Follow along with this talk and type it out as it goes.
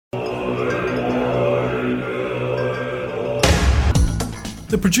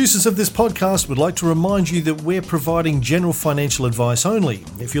The producers of this podcast would like to remind you that we're providing general financial advice only.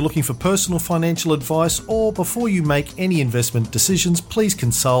 If you're looking for personal financial advice or before you make any investment decisions, please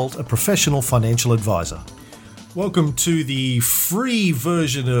consult a professional financial advisor. Welcome to the free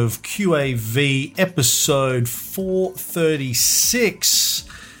version of QAV episode 436.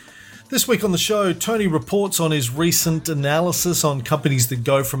 This week on the show, Tony reports on his recent analysis on companies that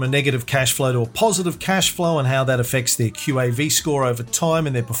go from a negative cash flow to a positive cash flow and how that affects their QAV score over time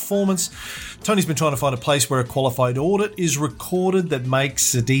and their performance. Tony's been trying to find a place where a qualified audit is recorded that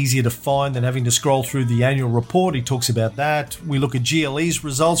makes it easier to find than having to scroll through the annual report. He talks about that. We look at GLE's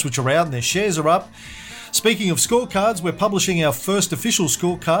results, which are out and their shares are up. Speaking of scorecards, we're publishing our first official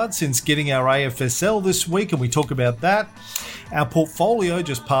scorecard since getting our AFSL this week, and we talk about that. Our portfolio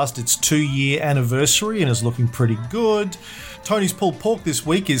just passed its 2-year anniversary and is looking pretty good. Tony's pulled pork this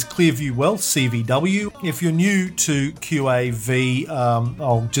week is Clearview Wealth, CVW. If you're new to QAV,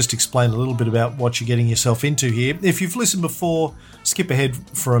 I'll just explain a little bit about what you're getting yourself into here. If you've listened before, skip ahead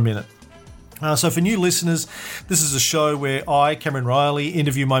for a minute. So for new listeners, this is a show where I, Cameron Riley,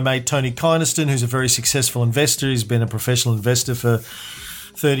 interview my mate Tony Kynaston, who's a very successful investor. He's been a professional investor for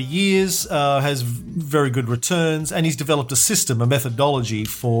 30 years, has very good returns, and he's developed a system, a methodology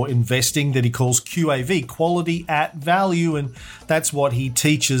for investing that he calls QAV, Quality at Value, and that's what he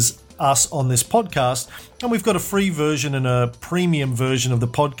teaches us on this podcast. And we've got a free version and a premium version of the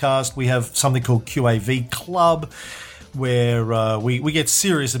podcast. We have something called QAV Club, where we get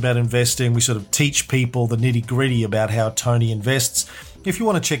serious about investing. We sort of teach people the nitty-gritty about how Tony invests. If you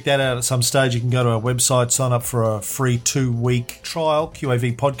want to check that out at some stage, you can go to our website, sign up for a free 2-week trial,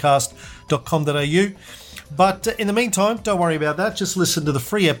 qavpodcast.com.au. But in the meantime, don't worry about that. Just listen to the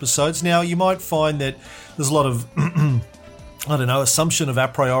free episodes. Now, you might find that there's a lot of assumption of a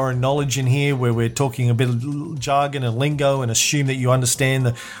priori knowledge in here, where we're talking a bit of jargon and lingo and assume that you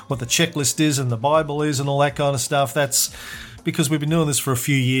understand what the checklist is and the Bible is and all that kind of stuff. That's because we've been doing this for a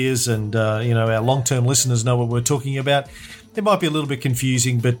few years, and our long-term listeners know what we're talking about. It might be a little bit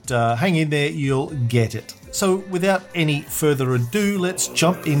confusing, but hang in there, you'll get it. So without any further ado, let's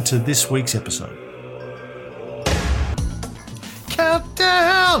jump into this week's episode.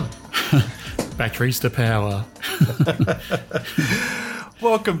 Countdown! Batteries to power.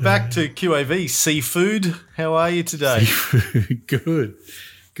 Welcome back to QAV Seafood. How are you today? Seafood.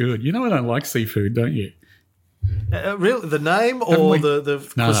 Good. You know I don't like seafood, don't you? Really? The name or the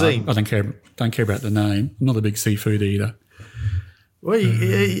cuisine? No, I don't care about the name. I'm not a big seafood eater. Well,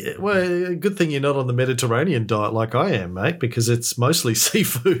 good thing you're not on the Mediterranean diet like I am, mate, because it's mostly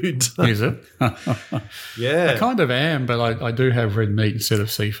seafood. Is it? Yeah. I kind of am, but I do have red meat instead of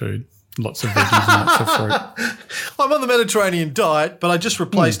seafood. Lots of veggies and lots of fruit. I'm on the Mediterranean diet, but I just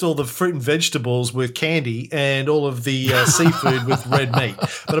replaced all the fruit and vegetables with candy and all of the seafood with red meat.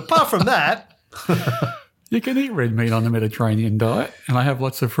 But apart from that... You can eat red meat on the Mediterranean diet, and I have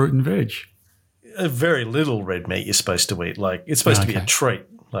lots of fruit and veg. Very little red meat you're supposed to eat. Like, it's supposed to be a treat,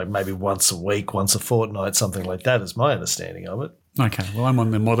 like maybe once a week, once a fortnight, something like that is my understanding of it. Okay, well, I'm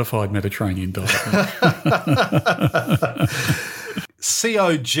on the modified Mediterranean diet.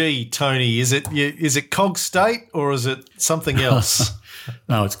 COG, Tony, is it Cog State or is it something else?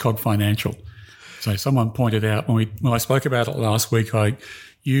 No, it's Cog Financial. So someone pointed out when I spoke about it last week, I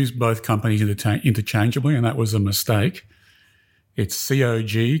used both companies interchangeably, and that was a mistake. It's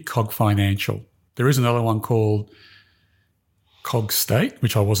COG, Cog Financial. There is another one called Cog State,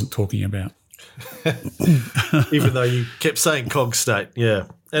 which I wasn't talking about. Even though you kept saying Cog State, yeah.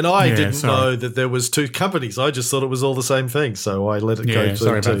 And I didn't know that there was two companies. I just thought it was all the same thing, so I let it go. Yeah,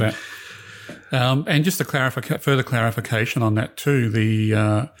 sorry about that. And just a further clarification on that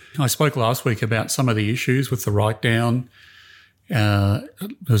too. I spoke last week about some of the issues with the write-down.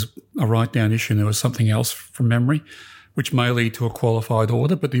 There's a write-down issue, and there was something else from memory, which may lead to a qualified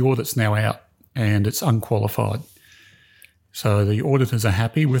audit, but the audit's now out and it's unqualified. So the auditors are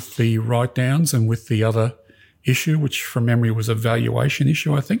happy with the write-downs and with the other issue, which from memory was a valuation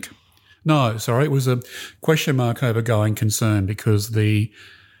issue, I think. No, sorry, it was a question mark over going concern, because the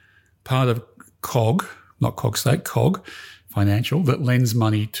part of COG, not Cog State, COG Financial, that lends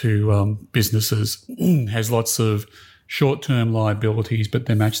money to businesses has lots of short-term liabilities, but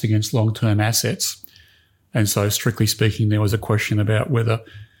they're matched against long-term assets. And so, strictly speaking, there was a question about whether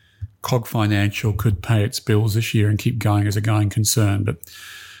COG Financial could pay its bills this year and keep going as a going concern. But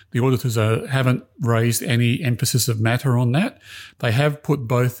the auditors haven't raised any emphasis of matter on that. They have put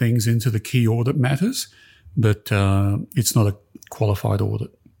both things into the key audit matters, but it's not a qualified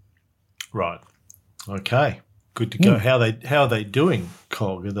audit. Right. Okay. Good to go. How are they doing,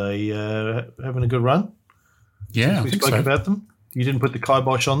 COG? Are they having a good run? Yeah, Since we spoke about them. You didn't put the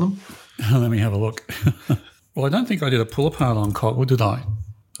kibosh on them? Let me have a look. Well, I don't think I did a pull apart on Cogwell, did I?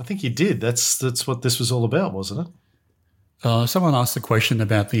 I think you did. That's what this was all about, wasn't it? Someone asked the question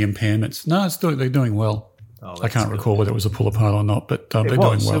about the impairments. No, they're doing well. Oh, I can't recall whether it was a pull apart or not, but they're doing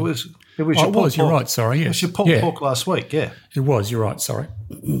well. It was your you're right, sorry. Yes. It was your pulled pork last week, yeah. It was, you're right, sorry.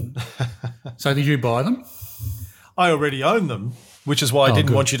 So did you buy them? I already own them, which is why I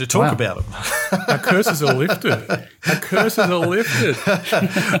didn't want you to talk about them. Our curses are lifted.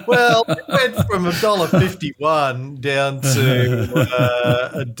 Well, it went from $1.51 down to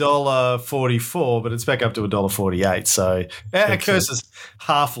 $1.44, but it's back up to $1.48. So our curse is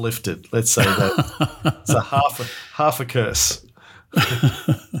half lifted. Let's say that it's a half a curse.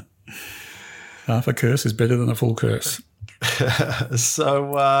 Half a curse is better than a full curse.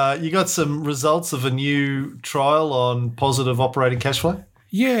 So you got some results of a new trial on positive operating cash flow?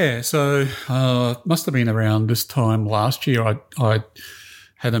 Yeah, so must have been around this time last year. I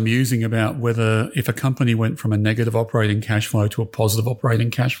had a musing about whether if a company went from a negative operating cash flow to a positive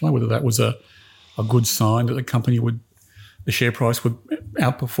operating cash flow, whether that was a good sign that the share price would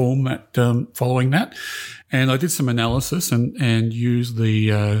outperform that following that. And I did some analysis and used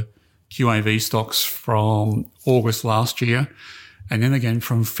the QAV stocks from August last year and then again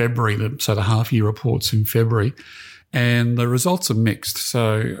from February, so the half-year reports in February. And the results are mixed.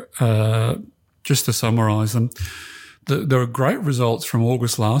 So just to summarise them, there were great results from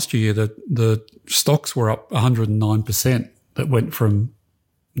August last year. The stocks were up 109% that went from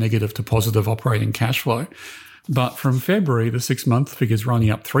negative to positive operating cash flow. But from February, the 6-month figures were only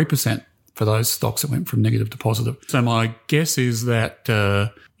up 3% for those stocks that went from negative to positive. So my guess is that,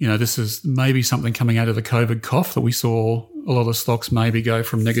 this is maybe something coming out of the COVID cough that we saw a lot of stocks maybe go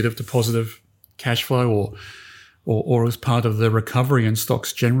from negative to positive cash flow or as part of the recovery in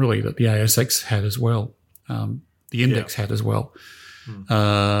stocks generally that the ASX had as well, the index had as well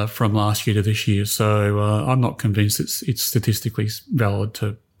from last year to this year. So I'm not convinced it's statistically valid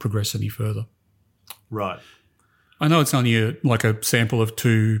to progress any further. Right. I know it's only a sample of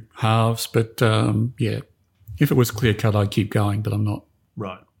 2 halves, but if it was clear cut, I'd keep going, but I'm not.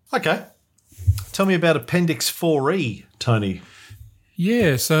 Right. Okay. Tell me about Appendix 4E, Tony.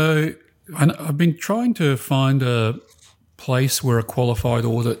 Yeah, so I've been trying to find a place where a qualified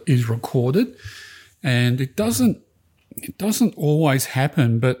audit is recorded, and it doesn't always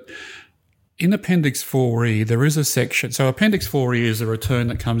happen, but in Appendix 4E, there is a section. So Appendix 4E is a return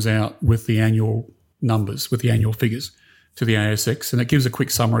that comes out with the annual numbers, with the annual figures to the ASX, and it gives a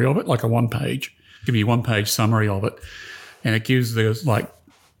quick summary of it, like a one-page summary of it, and it gives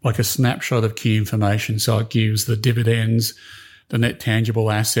like a snapshot of key information. So it gives the dividends, the net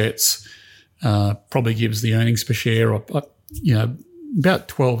tangible assets, probably gives the earnings per share, about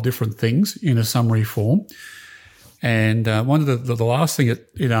 12 different things in a summary form. And one of the last thing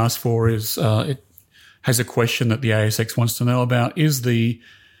it asks for is it has a question that the ASX wants to know about: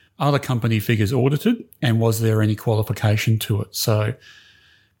 are the company figures audited, and was there any qualification to it? So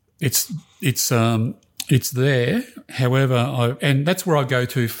it's there. However, and that's where I go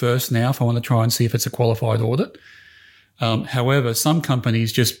to first now if I want to try and see if it's a qualified audit. However, some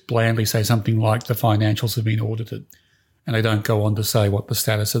companies just blandly say something like the financials have been audited, and they don't go on to say what the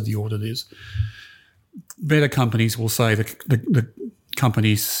status of the audit is. Better companies will say the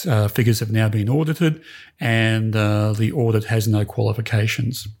company's figures have now been audited and the audit has no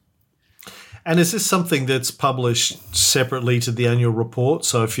qualifications. And is this something that's published separately to the annual report?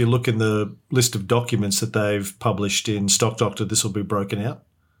 So if you look in the list of documents that they've published in Stock Doctor, this will be broken out?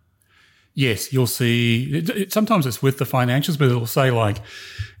 Yes, you'll see. Sometimes it's with the financials, but it'll say like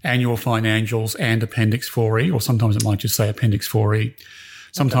annual financials and Appendix 4E, or sometimes it might just say Appendix 4E.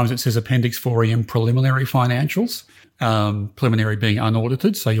 Sometimes it says Appendix 4E and preliminary financials, preliminary being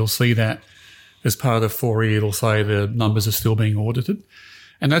unaudited. So you'll see that as part of 4E, it'll say the numbers are still being audited.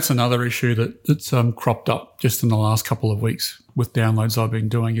 And that's another issue that's cropped up just in the last couple of weeks with downloads I've been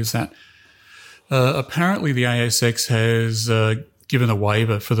doing, is that apparently the ASX has given a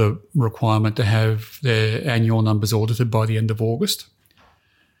waiver for the requirement to have their annual numbers audited by the end of August.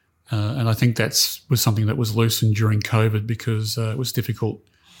 And I think was something that was loosened during COVID because it was difficult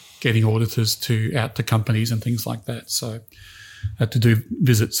getting auditors out to companies and things like that. So to do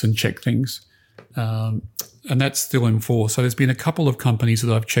visits and check things. And that's still in force. So there's been a couple of companies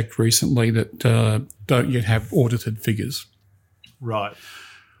that I've checked recently that don't yet have audited figures. Right.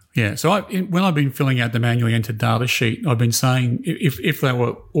 Yeah. So when I've been filling out the manually entered data sheet, I've been saying if they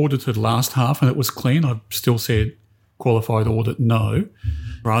were audited last half and it was clean, I've still said qualified audit no,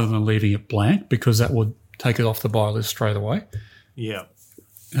 rather than leaving it blank, because that would take it off the buy list straight away. Yeah.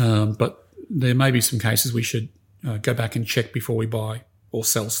 But there may be some cases we should go back and check before we buy or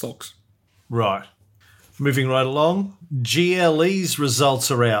sell stocks. Right. Moving right along, GLE's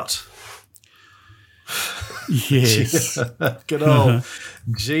results are out. Yes. Good old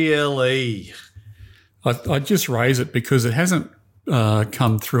GLE. I just raise it because it hasn't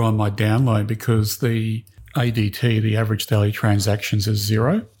come through on my download because the ADT, the average daily transactions, is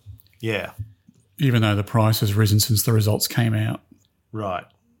 0. Yeah. Even though the price has risen since the results came out. Right.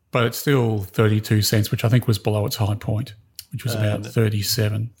 But it's still 32 cents, which I think was below its high point, which was about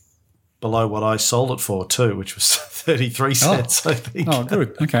 37. Below what I sold it for too, which was 33 cents, I think. Oh,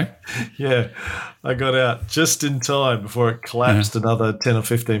 good. Okay. Yeah. I got out just in time before it collapsed another 10 or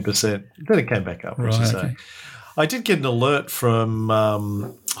 15%. Then it came back up, which is okay. I did get an alert from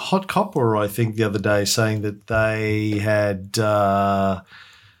Hot Copper, I think, the other day saying that they had one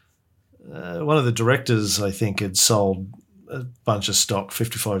of the directors, I think, had sold a bunch of stock,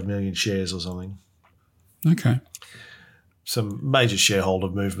 55 million shares or something. Okay. Some major shareholder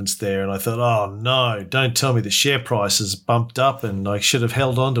movements there, and I thought, oh, no, don't tell me the share price has bumped up and I should have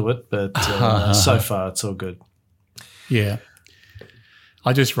held on to it, but so far it's all good. Yeah.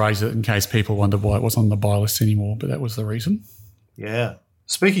 I just raised it in case people wondered why it wasn't on the buy list anymore, but that was the reason. Yeah.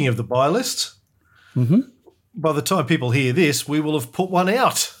 Speaking of the buy list, by the time people hear this, we will have put one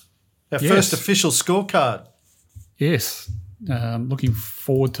out, our first official scorecard. Yes. Looking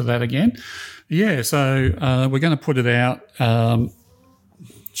forward to that again. Yeah, so we're going to put it out.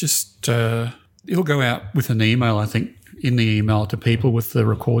 It'll go out with an email, I think, in the email to people with the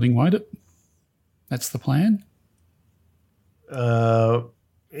recording, won't it? That's the plan.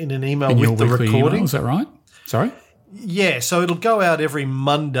 In an email with the recording. Email, is that right? Sorry? Yeah, so it'll go out every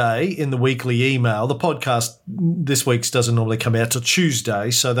Monday in the weekly email. The podcast this week's doesn't normally come out till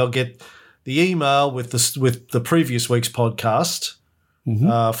Tuesday, so they'll get the email with the previous week's podcast.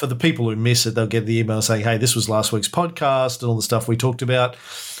 For the people who miss it, they'll get the email saying, hey, this was last week's podcast and all the stuff we talked about.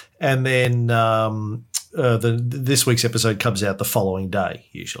 And then this week's episode comes out the following day,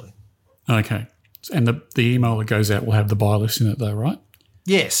 usually. Okay. And the email that goes out will have the buy list in it though, right?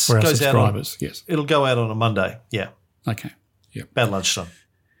 Yes. For our subscribers, yes. It'll go out on a Monday, yeah. Okay, yeah. About lunchtime.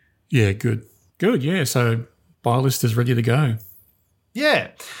 Yeah, good. Good, yeah. So buy list is ready to go. Yeah.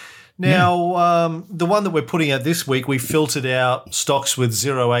 Now, the one that we're putting out this week, we filtered out stocks with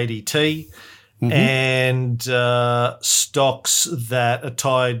 0 ADT and stocks that are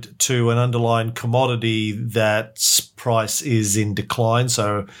tied to an underlying commodity that's price is in decline.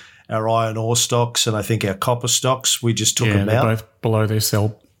 So our iron ore stocks and I think our copper stocks, we just took them out. They're both below their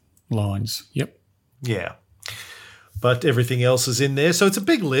sell lines. Yep. Yeah. But everything else is in there. So it's a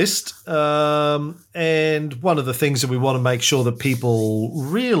big list. And one of the things that we want to make sure that people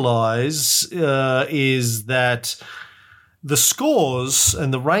realise is that the scores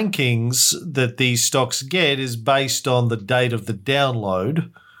and the rankings that these stocks get is based on the date of the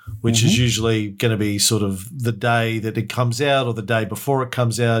download, which is usually going to be sort of the day that it comes out or the day before it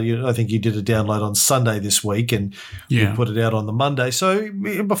comes out. I think you did a download on Sunday this week and you put it out on the Monday. So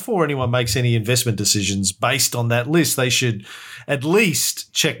before anyone makes any investment decisions based on that list, they should at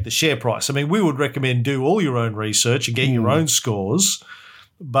least check the share price. I mean, we would recommend do all your own research and get your own scores.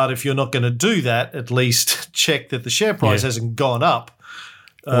 But if you're not going to do that, at least check that the share price hasn't gone up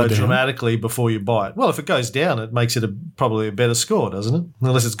dramatically before you buy it. Well, if it goes down, it makes it probably a better score, doesn't it?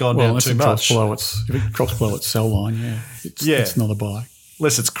 Unless it's gone down too much. If it drops below its sell line, it's not a buy.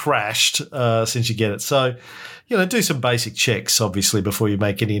 Unless it's crashed since you get it. So, do some basic checks, obviously, before you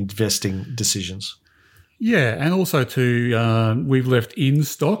make any investing decisions. Yeah, and also we've left in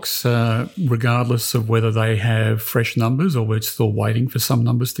stocks, regardless of whether they have fresh numbers or we're still waiting for some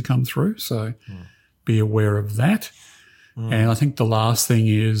numbers to come through. So be aware of that. And I think the last thing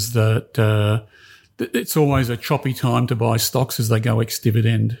is that it's always a choppy time to buy stocks as they go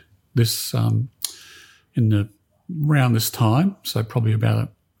ex-dividend around this time. So probably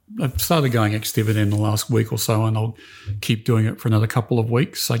I've started going ex-dividend the last week or so, and I'll keep doing it for another couple of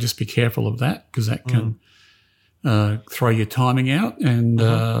weeks. So just be careful of that because that can throw your timing out, and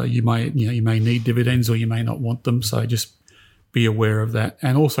you may need dividends or you may not want them. So just be aware of that.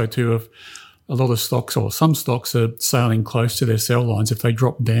 And also too, if a lot of stocks or some stocks are sailing close to their sell lines, if they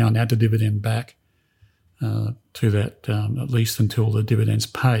drop down, add the dividend back to that at least until the dividend's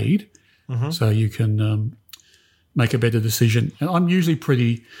paid, so you can make a better decision. And I'm usually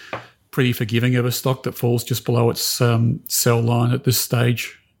pretty forgiving of a stock that falls just below its sell line at this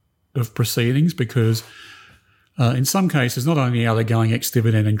stage of proceedings because in some cases, not only are they going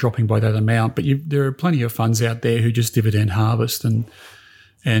ex-dividend and dropping by that amount, but there are plenty of funds out there who just dividend harvest and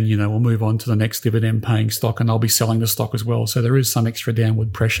we'll move on to the next dividend-paying stock, and I'll be selling the stock as well. So there is some extra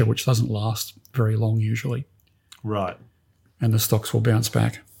downward pressure, which doesn't last very long usually. Right. and the stocks will bounce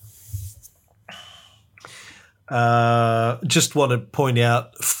back. Just want to point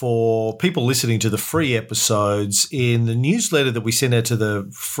out for people listening to the free episodes, in the newsletter that we send out to the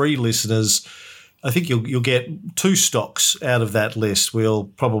free listeners, I think you'll get 2 stocks out of that list. We'll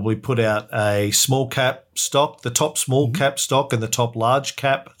probably put out a small cap stock, the top small cap stock and the top large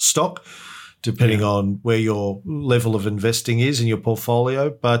cap stock, depending on where your level of investing is in your portfolio.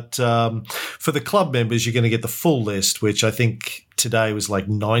 But for the club members, you're going to get the full list, which I think today was like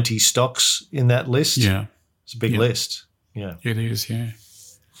 90 stocks in that list. Yeah. It's a big list. Yeah. It is, yeah.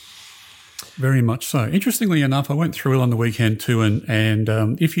 Very much so. Interestingly enough, I went through it on the weekend too, and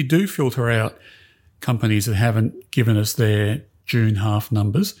if you do filter out companies that haven't given us their June half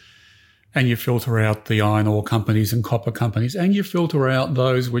numbers, and you filter out the iron ore companies and copper companies, and you filter out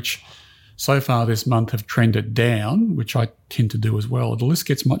those which so far this month have trended down, which I tend to do as well, the list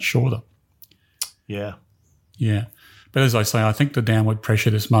gets much shorter. Yeah. Yeah. But as I say, I think the downward pressure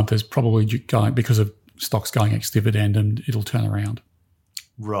this month is probably going because of stocks going ex-dividend, and it'll turn around.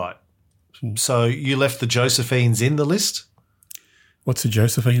 Right. So you left the Josephines in the list? What's the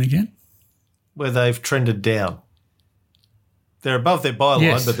Josephine again? Where they've trended down. They're above their buy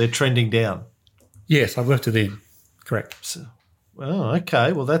line, but they're trending down. Yes, I've left it in. Correct. So,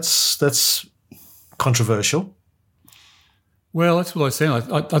 okay. Well, that's controversial. Well, that's what I said.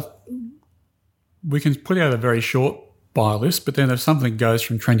 We can put out a very short buy list, but then if something goes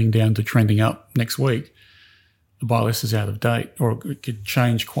from trending down to trending up next week, the buy list is out of date, or it could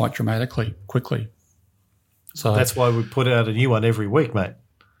change quite dramatically quickly. So that's why we put out a new one every week, mate.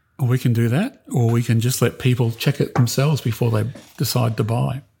 We can do that, or we can just let people check it themselves before they decide to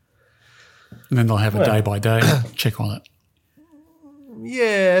buy. And then they'll have a day-by-day check on it.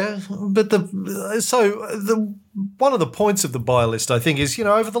 Yeah, but one of the points of the buy list, I think, is,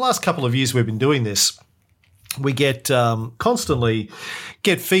 over the last couple of years we've been doing this, we get constantly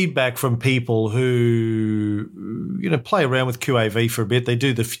get feedback from people who, play around with QAV for a bit. They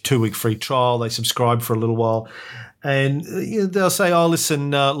do the 2-week free trial. They subscribe for a little while. And they'll say, oh,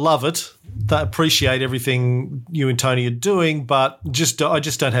 listen, love it. They appreciate everything you and Tony are doing, but I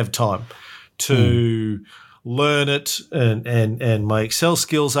just don't have time to learn it, and my Excel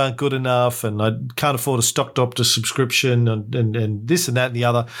skills aren't good enough, and I can't afford a Stock Doctor subscription and this and that and the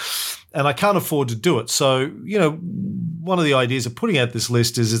other, and I can't afford to do it. So, one of the ideas of putting out this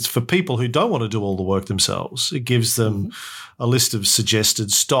list is it's for people who don't want to do all the work themselves. It gives them a list of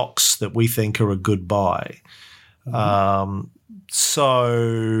suggested stocks that we think are a good buy. So,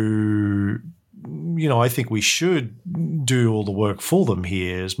 I think we should do all the work for them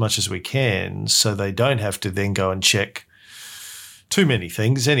here as much as we can, so they don't have to then go and check too many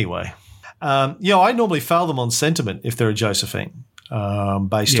things anyway. I normally fail them on sentiment if they're a Josephine,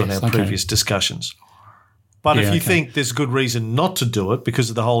 based on our previous discussions. But if you think there's good reason not to do it because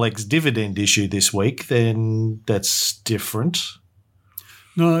of the whole ex-dividend issue this week, then that's different.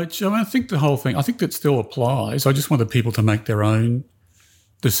 No, I think the whole thing, I think that still applies. I just wanted people to make their own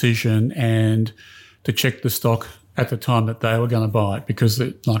decision and to check the stock at the time that they were going to buy it, because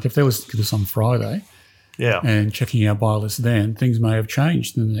if they're listening to this on Friday and checking our buy list then, things may have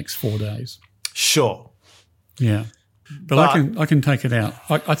changed in the next 4 days. Sure. Yeah. But I can take it out.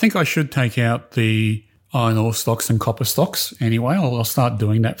 I think I should take out the iron ore stocks and copper stocks anyway. I'll start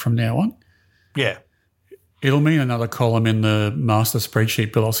doing that from now on. Yeah. It'll mean another column in the master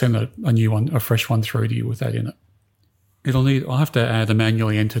spreadsheet, but I'll send a new one, a fresh one through to you with that in it. I'll have to add a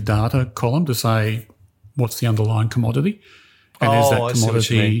manually entered data column to say what's the underlying commodity, and is that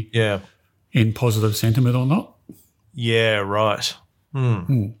commodity in positive sentiment or not? Yeah, right.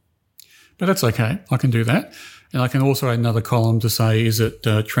 But that's okay. I can do that. And I can also add another column to say, is it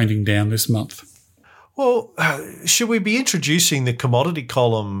trending down this month? Well, should we be introducing the commodity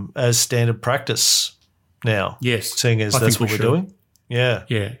column as standard practice now? Yes. Seeing as that's what we're doing? Yeah.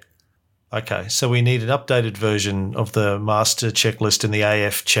 Yeah. Okay, so we need an updated version of the master checklist and the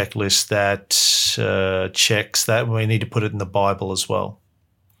AF checklist that checks that. We need to put it in the Bible as well.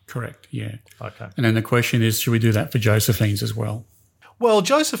 Correct, yeah. Okay. And then the question is, should we do that for Josephines as well? Well,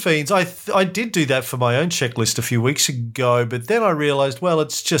 Josephines, I did do that for my own checklist a few weeks ago, but then I realised, well,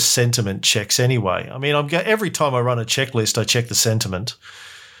 it's just sentiment checks anyway. I mean, every time I run a checklist, I check the sentiment.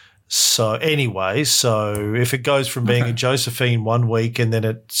 So if it goes from being a Josephine 1 week and then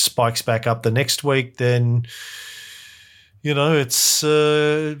it spikes back up the next week, then, it's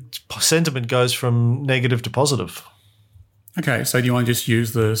sentiment goes from negative to positive. Okay, so do you want to just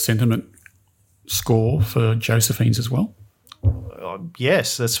use the sentiment score for Josephines as well?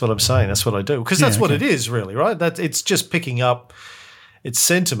 Yes, that's what I'm saying. That's what I do, because that's what it is really, right? It's just picking up It's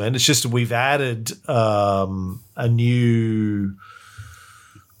sentiment. It's just we've added a new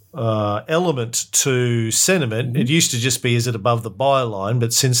element to sentiment. It used to just be, is it above the buy line?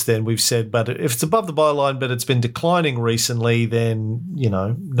 But since then we've said, but if it's above the buy line but it's been declining recently, then,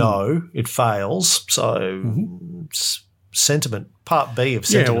 no, it fails. So sentiment, part B of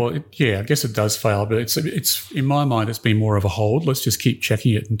sentiment. I guess it does fail, but it's in my mind it's been more of a hold. Let's just keep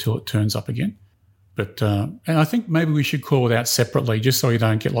checking it until it turns up again. But and I think maybe we should call it out separately just so you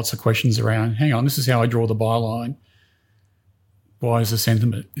don't get lots of questions around, hang on, this is how I draw the buy line. Why is the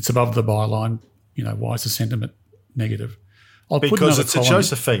sentiment? It's above the buy line. Why is the sentiment negative? Because it's a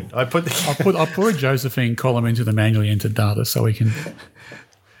Josephine. I'll put a Josephine column into the manually entered data so we can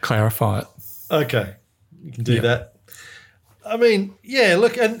clarify it. Okay, you can do that. I mean,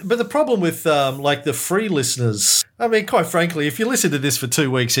 look, but the problem with the free listeners, I mean, quite frankly, if you listen to this for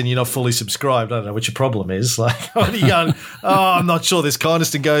 2 weeks and you're not fully subscribed, I don't know what your problem is. I'm not sure this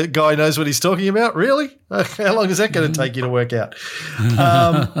Kynaston guy knows what he's talking about. Really? How long is that going to take you to work out?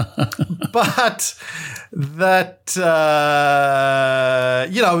 But that,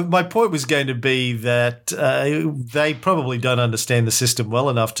 my point was going to be that they probably don't understand the system well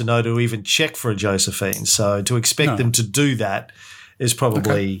enough to know to even check for a Josephine. So to expect them to do that is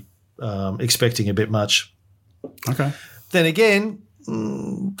probably expecting a bit much. Okay. Then again,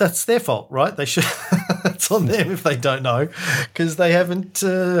 that's their fault, right? They should. It's on them if they don't know because they haven't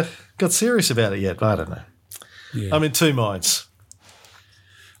got serious about it yet. I don't know. Yeah. I'm in two minds.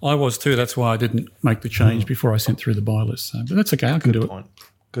 I was too. That's why I didn't make the change before I sent through the buy list. So, but that's okay. I can do it.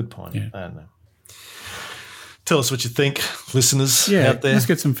 Good point. Yeah. I don't know. Tell us what you think, listeners out there. Let's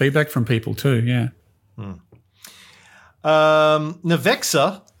get some feedback from people too. Yeah.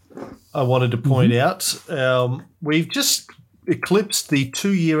 Navexa, I wanted to point out, we've just eclipsed the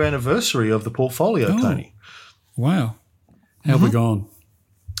 2-year anniversary of the portfolio, Tony. Wow. How have we gone?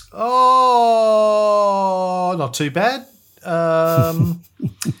 Oh, not too bad. I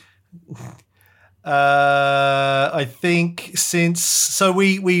think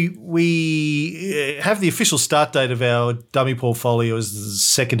we have the official start date of our dummy portfolio as the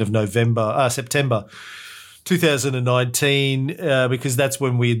 2nd of September 2019, because that's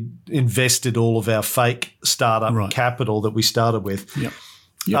when we invested all of our fake startup capital that we started with.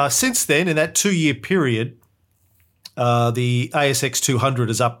 Yep. Since then, in that 2-year period, the ASX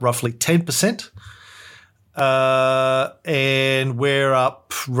 200 is up roughly 10%. And we're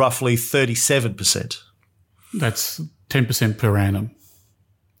up roughly 37%. That's 10% per annum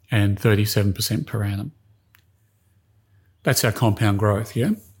and 37% per annum. That's our compound growth,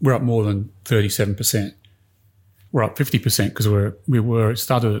 yeah? We're up more than 37%. We're up 50% because we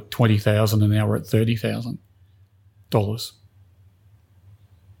started at $20,000 and now we're at $30,000.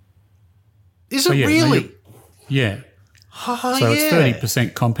 Is it really? Yeah. It's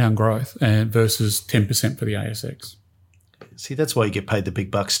 30% compound growth versus 10% for the ASX. See, that's why you get paid the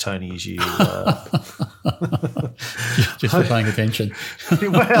big bucks, Tony, is you... just for paying attention.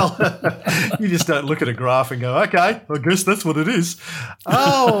 Well, you just don't look at a graph and go, okay, I guess that's what it is.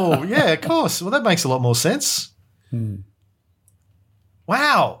 Oh, yeah, of course. Well, that makes a lot more sense.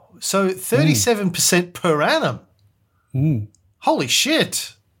 Wow. So 37% per annum. Holy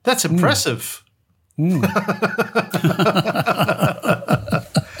shit. That's impressive.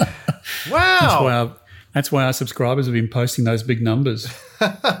 Wow. That's why our subscribers have been posting those big numbers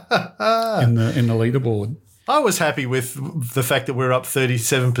in the leaderboard. I was happy with the fact that we're up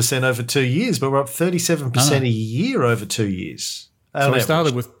 37% over 2 years, but we're up 37% a year over 2 years. So we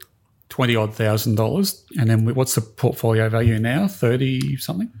started with $20,000, and then what's the portfolio value now? 30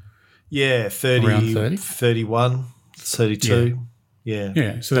 something? Yeah, 30, around 30, 31, 32.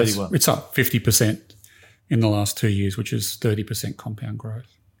 Yeah. So it's up 50% in the last 2 years, which is 30% compound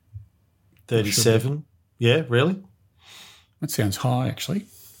growth. 37? Yeah, really? That sounds high, actually.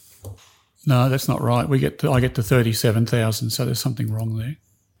 No, that's not right. I get to 37,000, so there's something wrong there.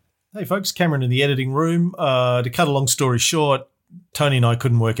 Hey, folks, Cameron in the editing room. To cut a long story short, Tony and I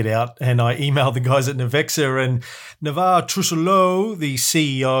couldn't work it out, and I emailed the guys at Navexa, and Navar Trusselot, the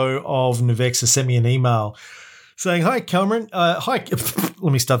CEO of Navexa, sent me an email saying, hi, Cameron. Let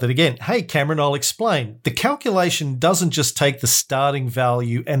me start that again. Hey, Cameron, I'll explain. The calculation doesn't just take the starting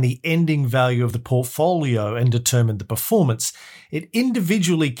value and the ending value of the portfolio and determine the performance. It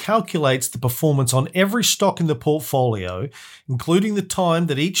individually calculates the performance on every stock in the portfolio, including the time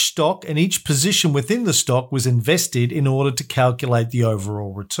that each stock and each position within the stock was invested in order to calculate the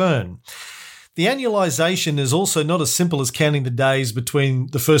overall return. The annualization is also not as simple as counting the days between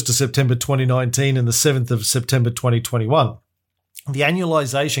the 1st of September 2019 and the 7th of September 2021. The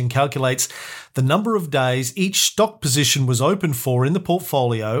annualization calculates the number of days each stock position was open for in the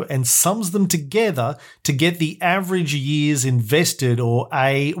portfolio and sums them together to get the average years invested, or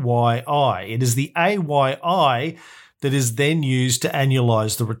AYI. It is the AYI that is then used to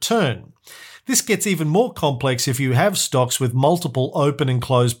annualize the return. This gets even more complex if you have stocks with multiple open and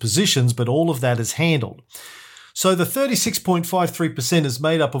closed positions, but all of that is handled. So the 36.53% is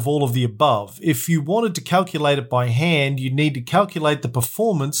made up of all of the above. If you wanted to calculate it by hand, you'd need to calculate the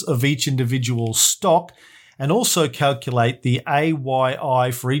performance of each individual stock and also calculate the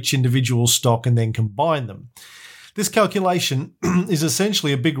AYI for each individual stock and then combine them. This calculation is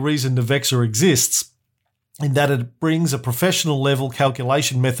essentially a big reason Nuvexa exists, in that it brings a professional level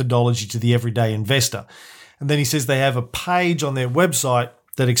calculation methodology to the everyday investor. And then he says they have a page on their website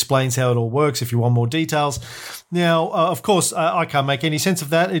that explains how it all works if you want more details. Now, of course, I can't make any sense of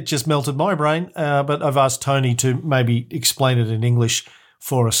that. It just melted my brain, but I've asked Tony to maybe explain it in English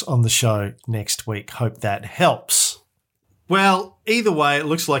for us on the show next week. Hope that helps. Well, either way, it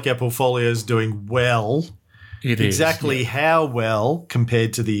looks like our portfolio is doing well. It exactly is, how well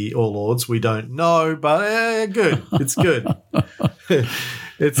compared to the All Ords, we don't know, but good. It's good.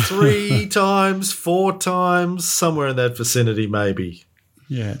 It's 3 times, 4 times, somewhere in that vicinity maybe.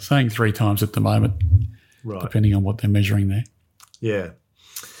 Yeah, saying 3 times at the moment, right? Depending on what they're measuring there. Yeah.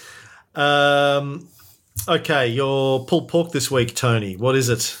 Okay, your pulled pork this week, Tony. What is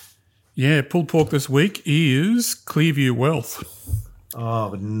it? Yeah, pulled pork this week is Clearview Wealth.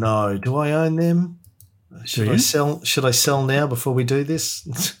 Oh no! Do I own them? Should I sell? Should I sell now before we do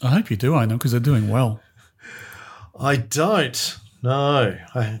this? I hope you do own them because they're doing well. I don't. No,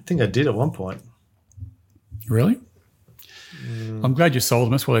 I think I did at one point. Really? I'm glad you sold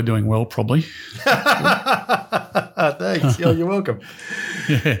them. That's why they're doing well, probably. Thanks. You're welcome.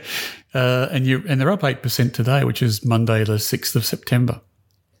 Yeah, and they're up 8% today, which is Monday, the 6th of September.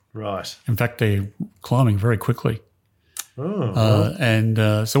 Right. In fact, they're climbing very quickly.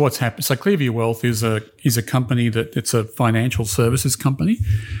 Oh. So what's happened? So Clearview Wealth is a company it's a financial services company,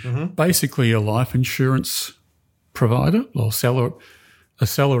 basically a life insurance provider or a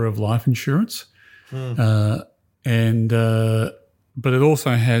seller of life insurance. But it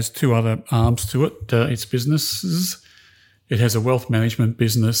also has 2 other arms to it. Its businesses. It has a wealth management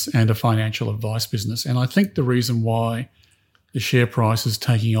business and a financial advice business. And I think the reason why the share price is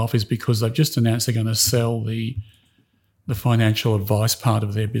taking off is because they've just announced they're going to sell the financial advice part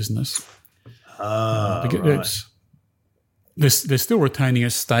of their business. Right. They're still retaining a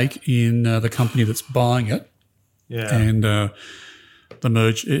stake in the company that's buying it. Yeah. And the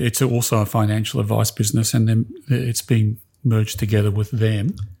merge, it's also a financial advice business, and then it's being merged together with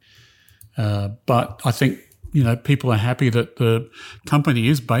them. But I think, people are happy that the company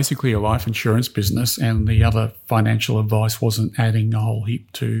is basically a life insurance business and the other financial advice wasn't adding a whole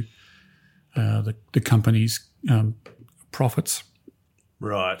heap to the company's profits.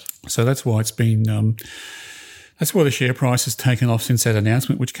 Right. So that's why it's been that's why the share price has taken off since that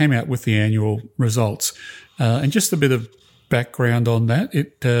announcement, which came out with the annual results. And just a bit of background on that,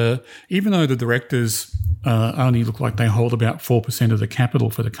 even though the directors only look like they hold about 4% of the capital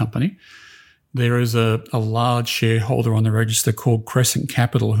for the company, there is a large shareholder on the register called Crescent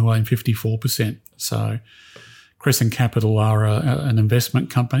Capital who own 54%. So Crescent Capital are an investment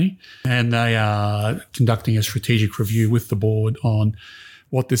company, and they are conducting a strategic review with the board on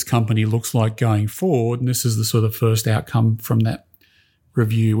what this company looks like going forward. And this is the sort of first outcome from that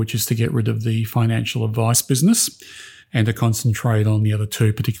review, which is to get rid of the financial advice business and to concentrate on the other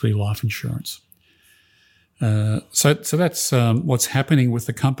 2, particularly life insurance. So that's what's happening with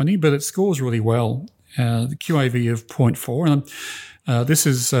the company, but it scores really well. The QAV of 0.4, and this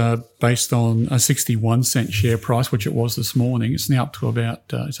is based on a 61 cent share price, which it was this morning. It's now up to about,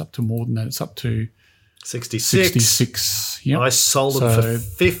 it's up to more than that. It's up to 66. Yep. I sold them for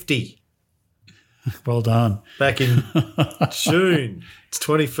 50. Well done. Back in June. It's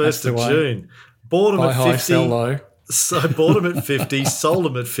 21st of June. Bought them Buy at 50. high, sell low. So I bought them at 50, sold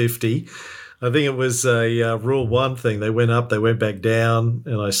them at 50. I think it was a Rule 1 thing. They went up, they went back down,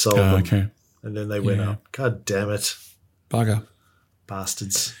 and I sold them. Okay. And then they went up. God damn it. Bugger.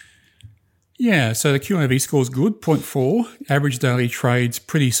 Bastards. Yeah, so the QAV score's good, 0.4. Average daily trade's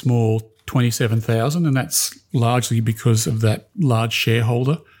pretty small, 27,000, and that's largely because of that large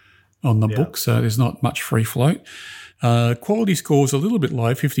shareholder on the book, so there's not much free float. Quality score's a little bit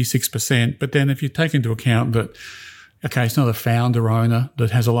low, 56%, but then if you take into account that, okay, it's not a founder-owner that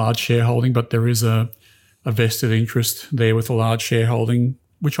has a large shareholding, but there is a vested interest there with a large shareholding,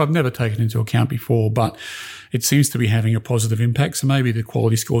 which I've never taken into account before, but it seems to be having a positive impact. So maybe the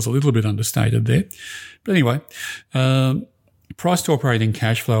quality score's a little bit understated there. But anyway, price to operating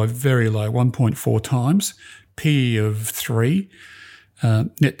cash flow are very low, 1.4 times, PE of 3,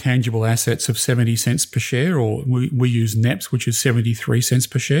 net tangible assets of 70 cents per share, or we use NEPS, which is 73 cents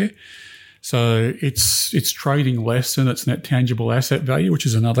per share. So it's trading less than its net tangible asset value, which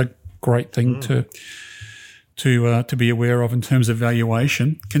is another great thing to be aware of in terms of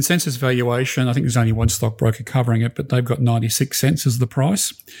valuation. Consensus valuation, I think there's only one stockbroker covering it, but they've got 96 cents as the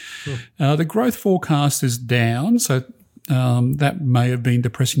price. The growth forecast is down, so that may have been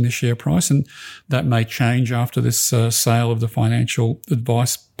depressing the share price, and that may change after this sale of the financial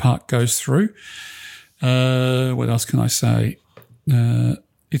advice part goes through. What else can I say?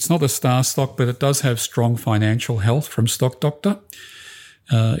 It's not a star stock, but it does have strong financial health from Stock Doctor.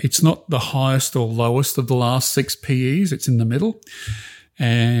 It's not the highest or lowest of the last 6 PEs. It's in the middle.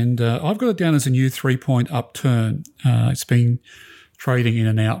 And I've got it down as a new 3-point upturn. It's been trading in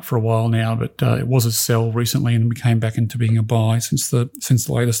and out for a while now, but it was a sell recently and came back into being a buy since the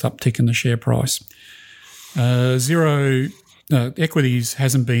latest uptick in the share price. Equities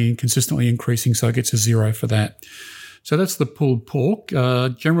hasn't been consistently increasing, so it gets a 0 for that. So that's the pulled pork.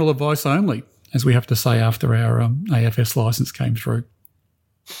 General advice only, as we have to say after our AFS license came through.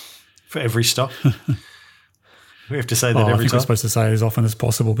 For every stock? We have to say that every time? I think we're supposed to say it as often as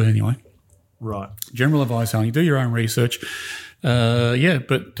possible, but anyway. Right. General advice only. Do your own research.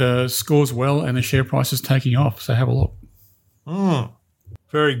 But scores well and the share price is taking off, so have a look.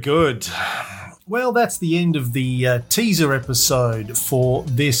 Very good. Well, that's the end of the teaser episode for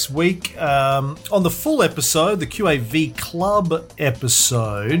this week. On the full episode, the QAV Club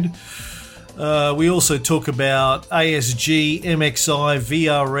episode, we also talk about ASG, MXI,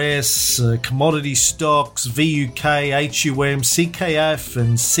 VRS, commodity stocks, VUK, HUM, CKF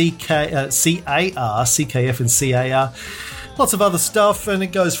and CKF and CAR. Lots of other stuff, and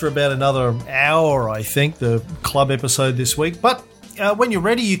it goes for about another hour, I think, the club episode this week. But when you're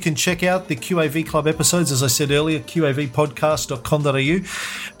ready, you can check out the QAV Club episodes, as I said earlier, qavpodcast.com.au.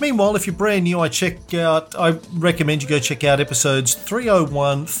 Meanwhile, if you're brand new, I recommend you go check out episodes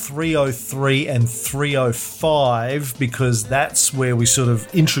 301, 303 and 305, because that's where we sort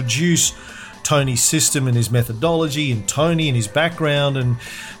of introduce Tony's system and his methodology and Tony and his background, and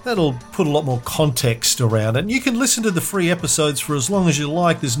that'll put a lot more context around it. And you can listen to the free episodes for as long as you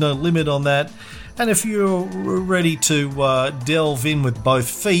like. There's no limit on that. And if you're ready to delve in with both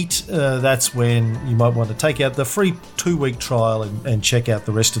feet, that's when you might want to take out the free 2-week trial and check out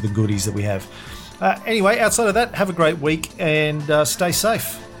the rest of the goodies that we have. Anyway, outside of that, have a great week and stay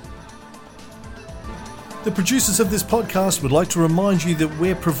safe. The producers of this podcast would like to remind you that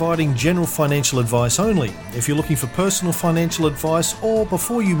we're providing general financial advice only. If you're looking for personal financial advice or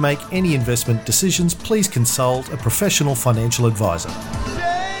before you make any investment decisions, please consult a professional financial advisor.